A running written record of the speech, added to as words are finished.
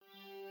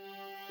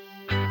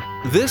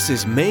This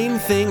is Main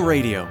Thing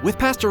Radio with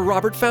Pastor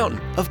Robert Fountain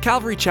of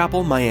Calvary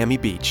Chapel, Miami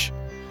Beach.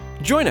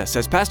 Join us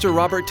as Pastor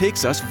Robert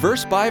takes us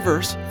verse by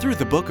verse through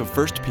the book of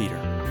 1 Peter.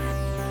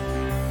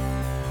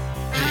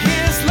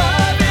 His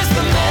love is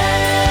the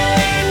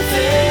main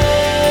thing.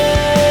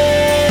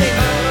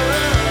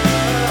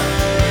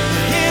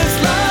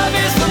 His love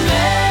is the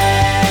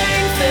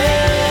main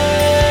thing.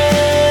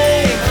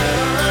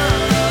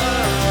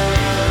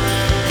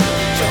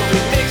 So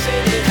we're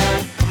mixing it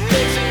up,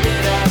 mixing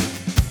it up.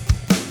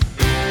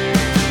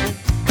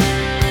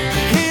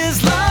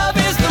 His love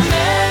is the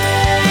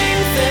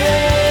main thing.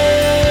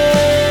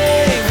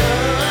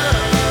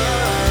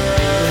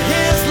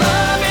 His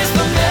love is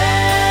the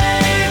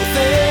main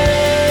thing.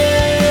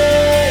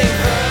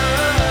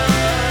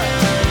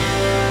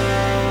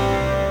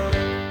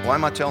 Why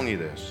am I telling you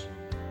this?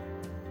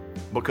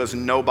 Because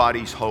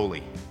nobody's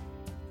holy.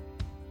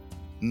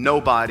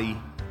 Nobody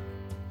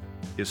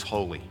is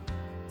holy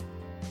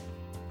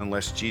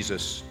unless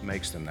Jesus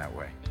makes them that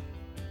way.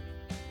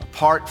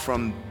 Apart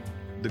from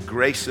the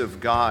grace of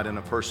God in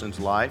a person's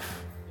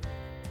life,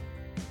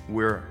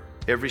 we're,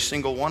 every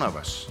single one of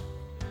us,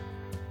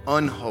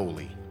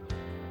 unholy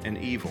and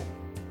evil.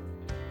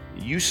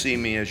 You see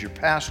me as your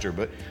pastor,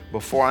 but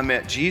before I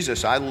met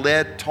Jesus, I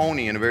led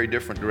Tony in a very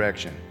different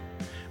direction.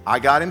 I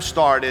got him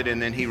started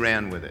and then he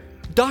ran with it.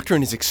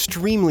 Doctrine is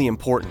extremely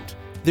important.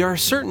 There are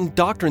certain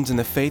doctrines in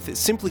the faith that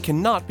simply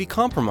cannot be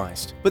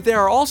compromised. But there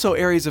are also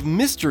areas of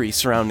mystery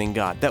surrounding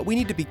God that we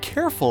need to be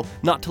careful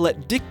not to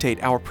let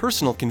dictate our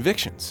personal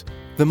convictions.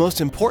 The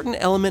most important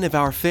element of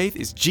our faith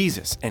is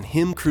Jesus and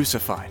Him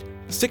crucified.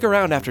 Stick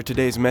around after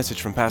today's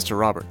message from Pastor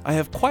Robert. I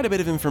have quite a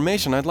bit of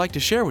information I'd like to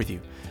share with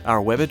you.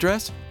 Our web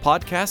address,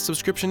 podcast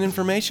subscription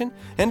information,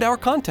 and our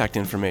contact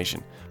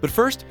information. But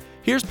first,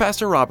 here's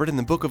Pastor Robert in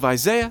the book of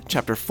Isaiah,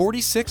 chapter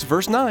 46,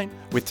 verse 9,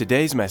 with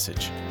today's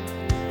message.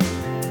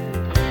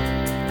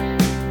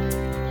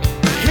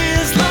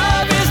 His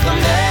love is the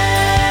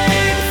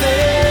main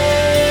thing.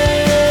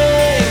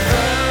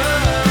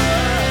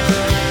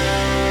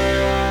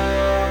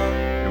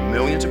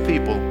 There are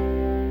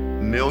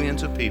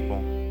millions of people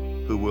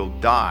who will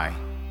die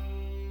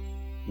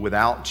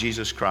without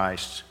Jesus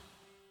Christ,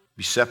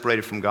 be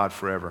separated from God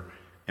forever,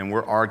 and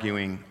we're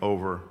arguing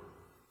over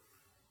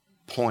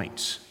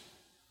points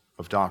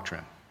of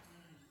doctrine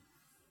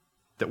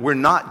that we're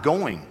not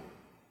going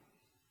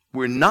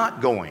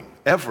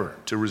ever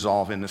to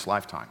resolve in this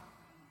lifetime.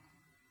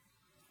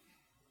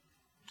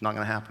 It's not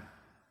going to happen.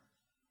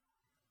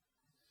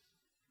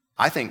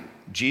 I think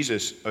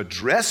Jesus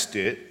addressed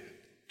it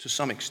to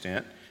some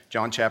extent.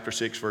 John chapter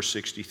 6, verse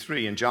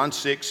 63. In John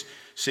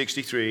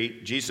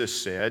 6:63,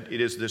 Jesus said, "It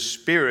is the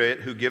Spirit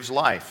who gives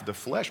life. The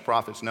flesh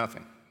profits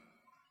nothing.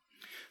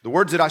 The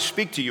words that I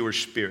speak to you are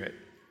spirit,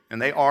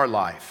 and they are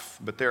life.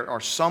 But there are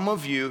some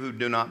of you who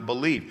do not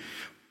believe."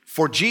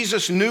 For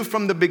Jesus knew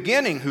from the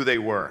beginning who they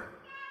were,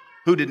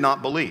 who did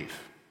not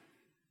believe,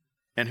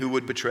 and who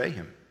would betray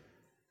him.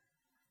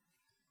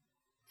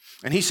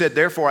 And he said,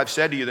 "Therefore I've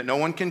said to you that no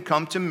one can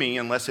come to me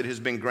unless it has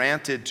been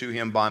granted to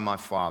him by my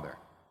Father."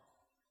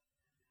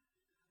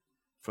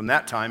 From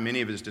that time,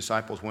 many of his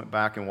disciples went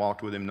back and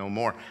walked with him no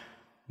more.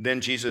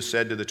 Then Jesus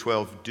said to the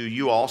 12, "Do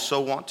you also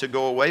want to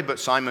go away?" But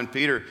Simon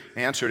Peter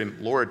answered him,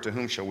 "Lord, to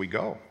whom shall we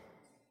go?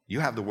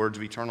 You have the words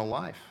of eternal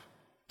life.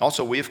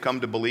 Also, we have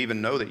come to believe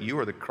and know that you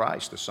are the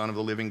Christ, the Son of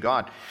the living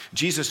God."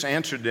 Jesus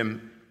answered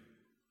them,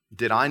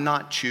 "Did I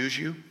not choose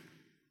you,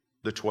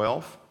 the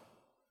 12?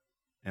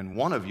 And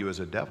one of you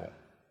is a devil."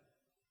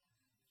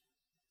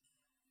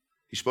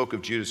 He spoke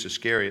of Judas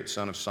Iscariot,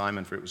 son of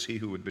Simon, for it was he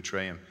who would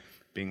betray him,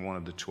 being one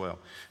of the 12.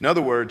 In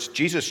other words,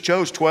 Jesus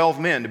chose 12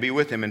 men to be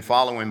with him and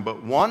follow him,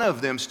 but one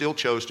of them still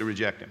chose to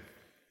reject him.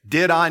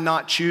 "Did I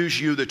not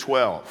choose you, the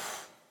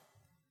 12?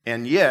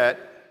 And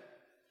yet,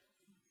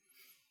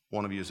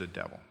 one of you is a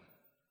devil."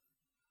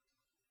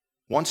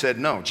 One said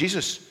no.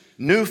 Jesus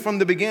knew from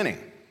the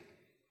beginning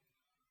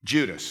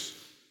Judas.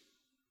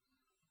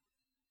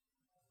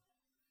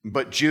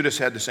 But Judas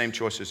had the same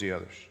choice as the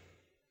others.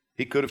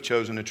 He could have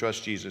chosen to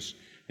trust Jesus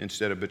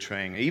instead of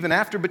betraying. Even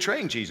after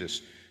betraying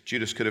Jesus,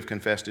 Judas could have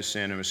confessed his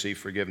sin and received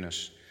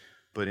forgiveness.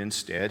 But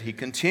instead, he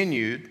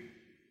continued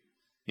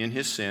in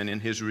his sin,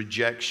 in his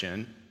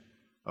rejection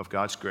of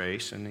God's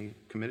grace, and he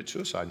committed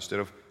suicide instead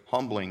of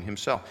humbling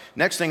himself.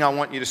 Next thing I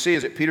want you to see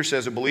is that Peter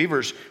says the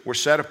believers were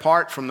set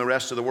apart from the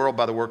rest of the world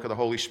by the work of the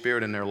Holy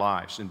Spirit in their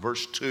lives. In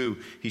verse 2,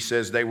 he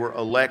says they were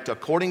elect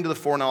according to the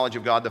foreknowledge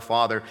of God the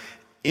Father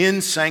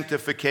in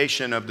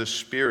sanctification of the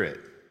Spirit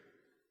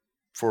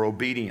for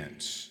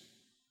obedience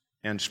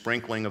and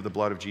sprinkling of the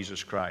blood of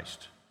Jesus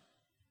Christ.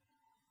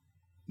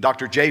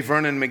 Dr. J.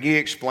 Vernon McGee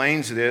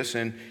explains this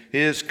in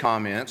his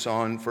comments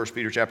on 1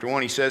 Peter chapter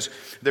 1. He says,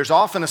 "There's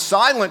often a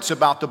silence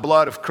about the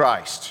blood of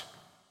Christ,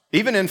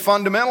 even in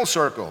fundamental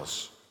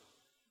circles.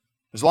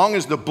 As long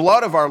as the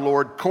blood of our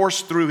Lord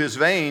coursed through his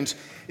veins,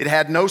 it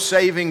had no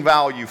saving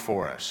value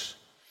for us.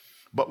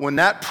 But when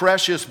that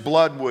precious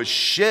blood was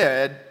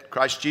shed,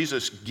 Christ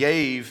Jesus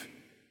gave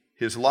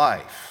his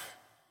life.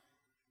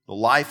 The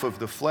life of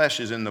the flesh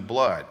is in the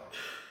blood.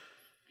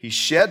 He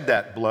shed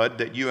that blood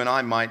that you and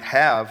I might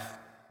have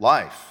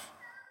life.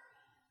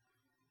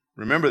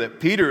 Remember that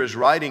Peter is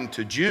writing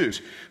to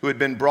Jews who had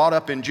been brought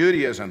up in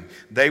Judaism.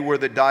 They were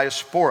the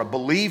diaspora,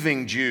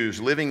 believing Jews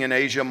living in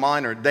Asia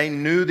Minor. They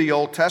knew the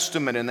Old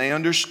Testament, and they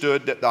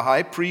understood that the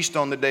high priest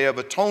on the Day of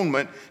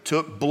Atonement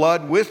took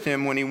blood with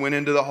him when he went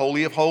into the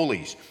Holy of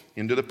Holies,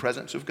 into the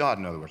presence of God,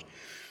 in other words.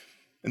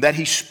 And that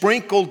he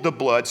sprinkled the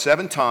blood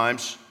 7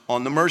 times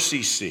on the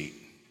mercy seat,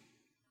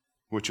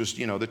 which was,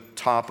 the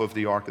top of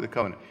the Ark of the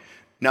Covenant.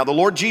 Now, the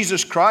Lord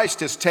Jesus Christ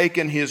has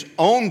taken his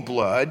own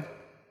blood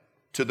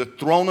to the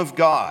throne of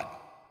God,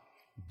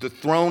 the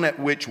throne at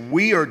which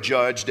we are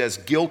judged as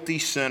guilty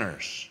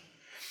sinners.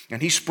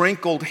 And he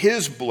sprinkled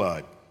his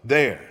blood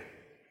there.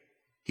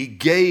 He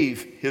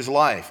gave his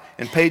life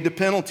and paid the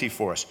penalty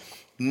for us.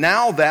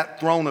 Now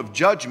that throne of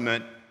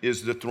judgment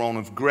is the throne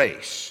of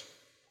grace,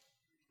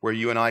 where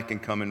you and I can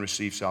come and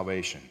receive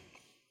salvation.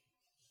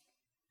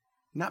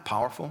 Isn't that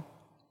powerful?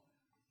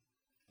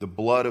 The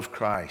blood of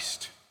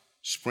Christ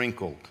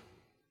sprinkled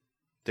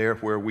there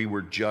where we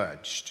were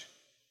judged,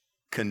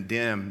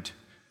 condemned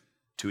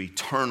to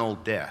eternal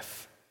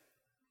death,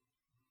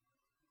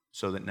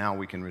 so that now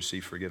we can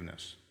receive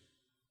forgiveness.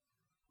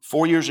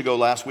 4 years ago,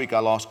 last week, I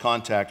lost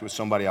contact with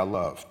somebody I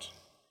loved.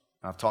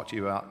 I've talked to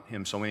you about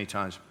him so many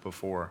times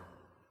before.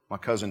 My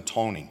cousin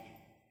Tony.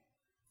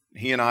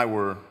 He and I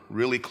were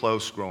really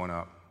close growing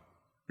up.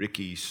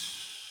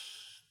 Ricky's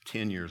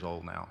 10 years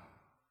old now.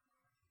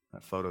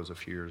 That photo's a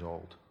few years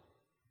old.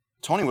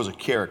 Tony was a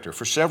character.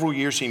 For several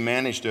years, he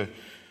managed a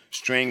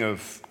string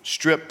of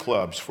strip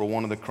clubs for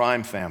one of the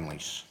crime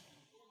families.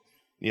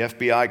 The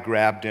FBI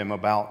grabbed him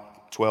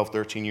about 12,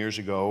 13 years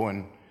ago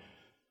and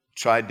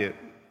tried to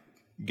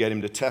get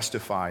him to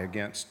testify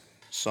against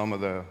some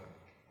of the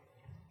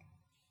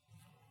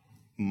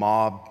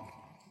mob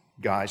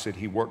guys that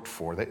he worked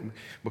for,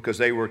 because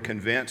they were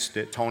convinced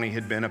that Tony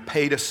had been a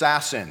paid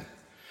assassin.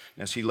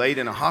 As he laid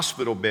in a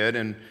hospital bed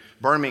in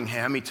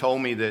Birmingham, he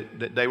told me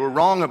that they were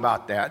wrong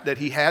about that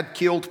he had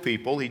killed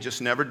people, he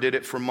just never did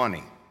it for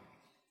money.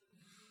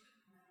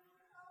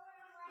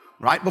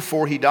 Right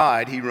before he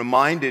died, he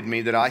reminded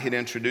me that I had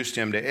introduced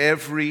him to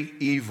every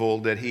evil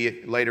that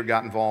he later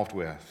got involved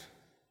with.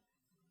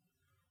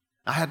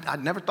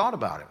 I'd never thought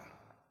about it.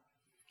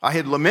 I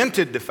had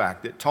lamented the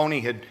fact that Tony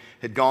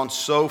had gone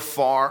so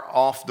far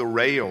off the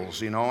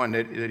rails, and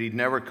that he'd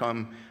never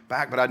come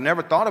back. But I'd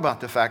never thought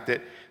about the fact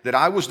that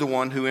I was the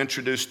one who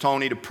introduced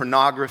Tony to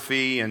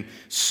pornography and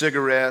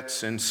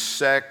cigarettes and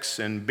sex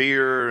and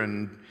beer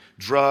and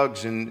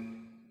drugs.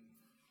 And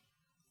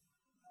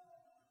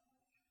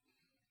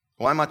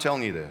why am I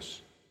telling you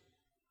this?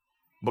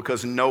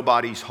 Because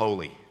nobody's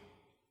holy.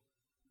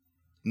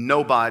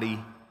 Nobody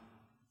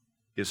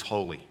is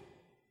holy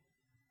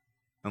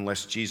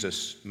unless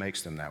Jesus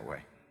makes them that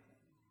way.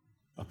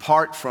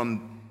 Apart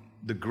from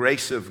the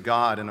grace of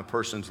God in a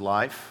person's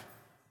life,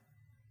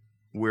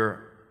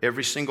 we're,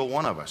 every single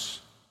one of us,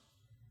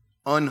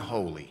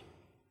 unholy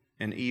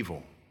and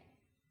evil.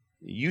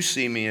 You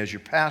see me as your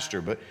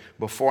pastor, but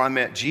before I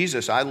met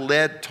Jesus, I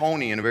led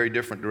Tony in a very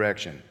different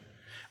direction.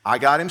 I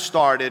got him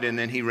started, and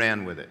then he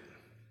ran with it.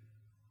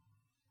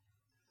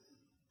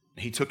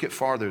 He took it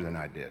farther than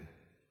I did,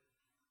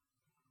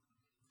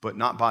 but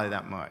not by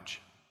that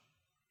much.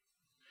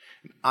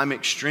 I'm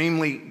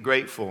extremely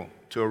grateful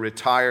to a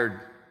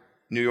retired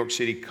New York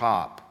City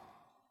cop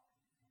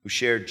who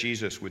shared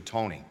Jesus with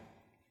Tony.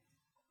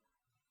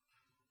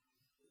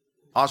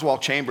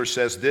 Oswald Chambers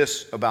says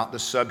this about the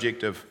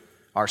subject of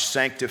our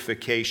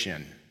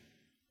sanctification.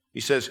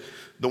 He says,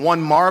 the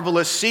one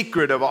marvelous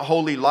secret of a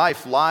holy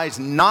life lies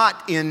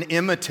not in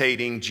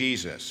imitating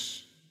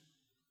Jesus,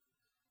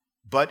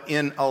 but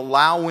in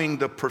allowing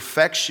the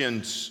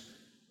perfections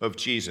of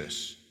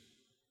Jesus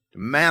to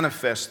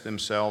manifest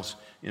themselves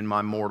in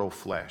my mortal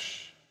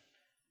flesh.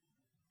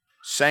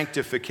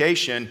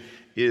 Sanctification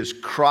is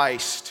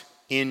Christ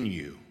in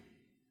you.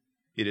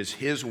 It is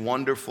His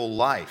wonderful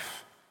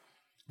life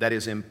that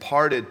is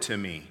imparted to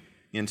me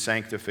in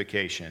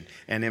sanctification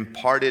and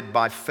imparted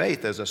by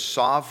faith as a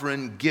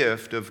sovereign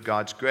gift of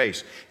God's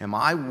grace. Am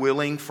I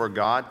willing for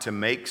God to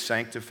make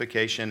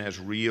sanctification as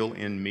real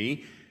in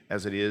me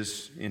as it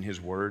is in His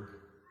Word?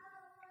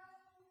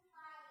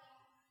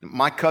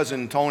 My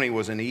cousin Tony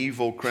was an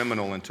evil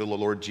criminal until the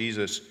Lord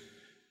Jesus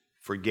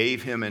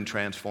forgave him and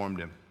transformed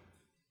him.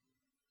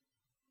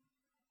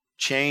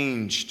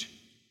 Changed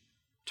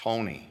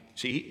Tony.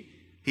 See,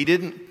 he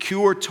didn't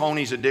cure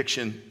Tony's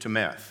addiction to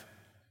meth.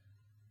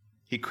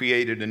 He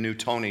created a new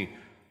Tony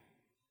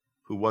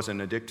who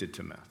wasn't addicted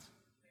to meth.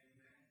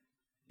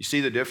 You see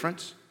the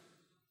difference?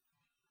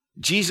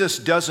 Jesus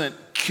doesn't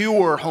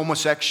cure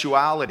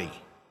homosexuality.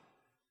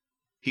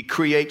 He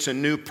creates a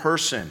new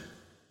person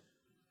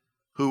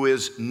who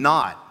is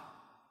not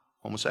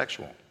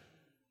homosexual.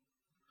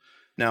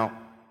 Now,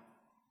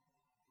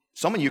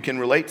 some of you can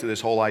relate to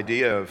this whole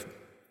idea of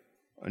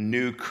a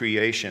new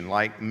creation.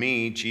 Like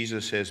me,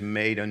 Jesus has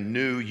made a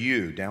new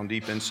you down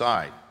deep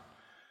inside.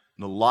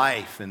 The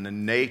life and the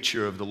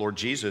nature of the Lord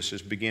Jesus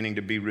is beginning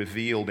to be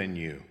revealed in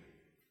you.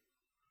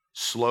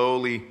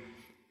 Slowly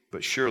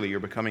but surely you're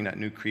becoming that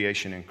new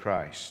creation in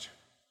Christ.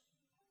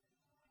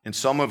 And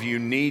some of you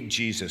need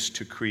Jesus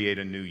to create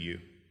a new you.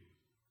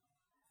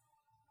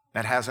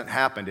 That hasn't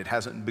happened. It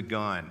hasn't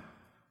begun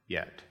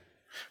yet.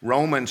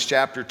 Romans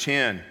chapter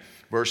 10,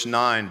 verse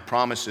 9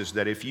 promises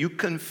that if you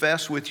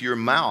confess with your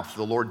mouth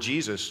the Lord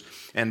Jesus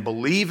and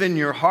believe in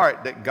your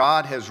heart that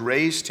God has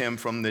raised him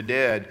from the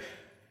dead,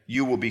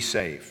 you will be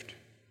saved.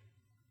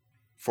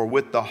 For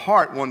with the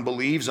heart one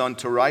believes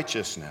unto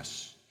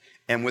righteousness,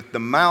 and with the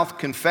mouth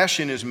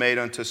confession is made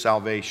unto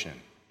salvation.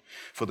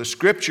 For the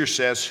Scripture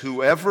says,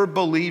 whoever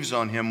believes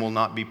on him will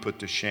not be put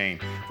to shame.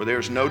 For there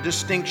is no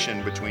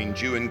distinction between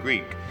Jew and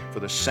Greek. For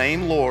the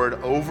same Lord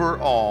over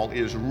all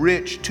is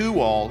rich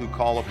to all who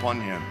call upon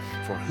him.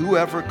 For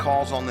whoever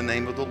calls on the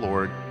name of the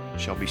Lord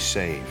shall be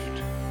saved.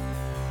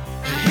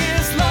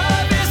 His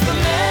love is the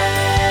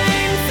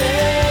main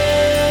thing.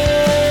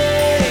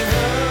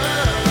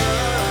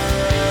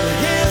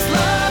 His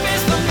love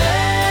is the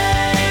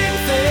main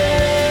thing.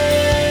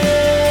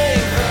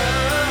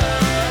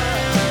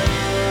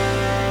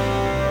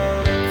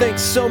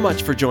 Thanks so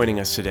much for joining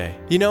us today.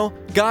 You know,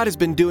 God has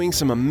been doing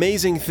some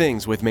amazing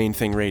things with Main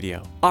Thing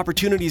Radio.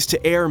 Opportunities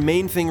to air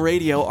Main Thing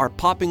Radio are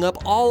popping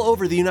up all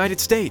over the United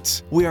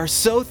States. We are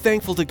so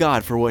thankful to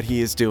God for what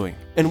He is doing,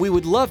 and we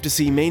would love to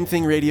see Main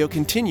Thing Radio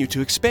continue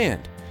to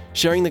expand,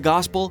 sharing the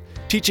gospel,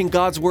 teaching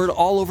God's Word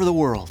all over the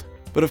world.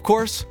 But of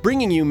course,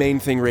 bringing you Main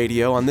Thing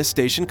Radio on this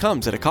station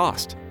comes at a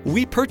cost.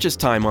 We purchase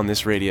time on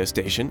this radio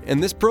station,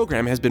 and this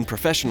program has been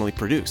professionally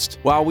produced.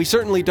 While we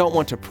certainly don't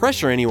want to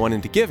pressure anyone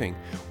into giving,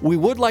 we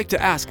would like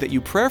to ask that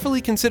you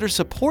prayerfully consider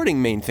supporting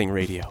Main Thing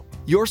Radio.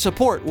 Your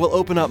support will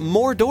open up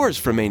more doors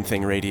for Main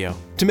Thing Radio.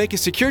 To make a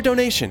secure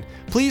donation,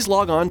 please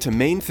log on to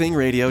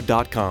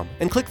mainthingradio.com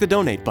and click the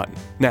donate button.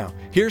 Now,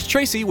 here's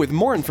Tracy with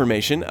more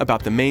information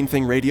about the Main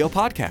Thing Radio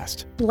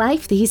podcast.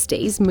 Life these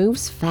days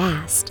moves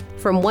fast.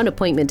 From one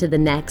appointment to the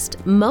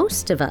next,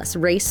 most of us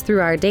race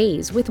through our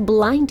days with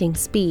blinding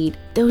speed.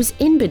 Those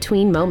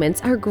in-between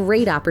moments are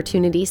great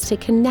opportunities to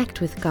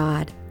connect with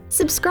God.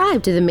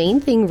 Subscribe to the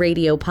Main Thing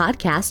Radio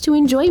podcast to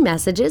enjoy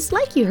messages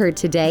like you heard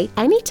today,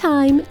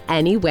 anytime,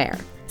 anywhere.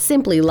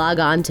 Simply log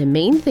on to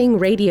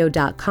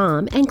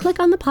mainthingradio.com and click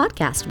on the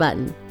podcast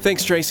button.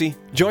 Thanks, Tracy.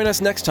 Join us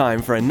next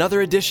time for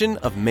another edition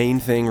of Main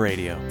Thing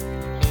Radio.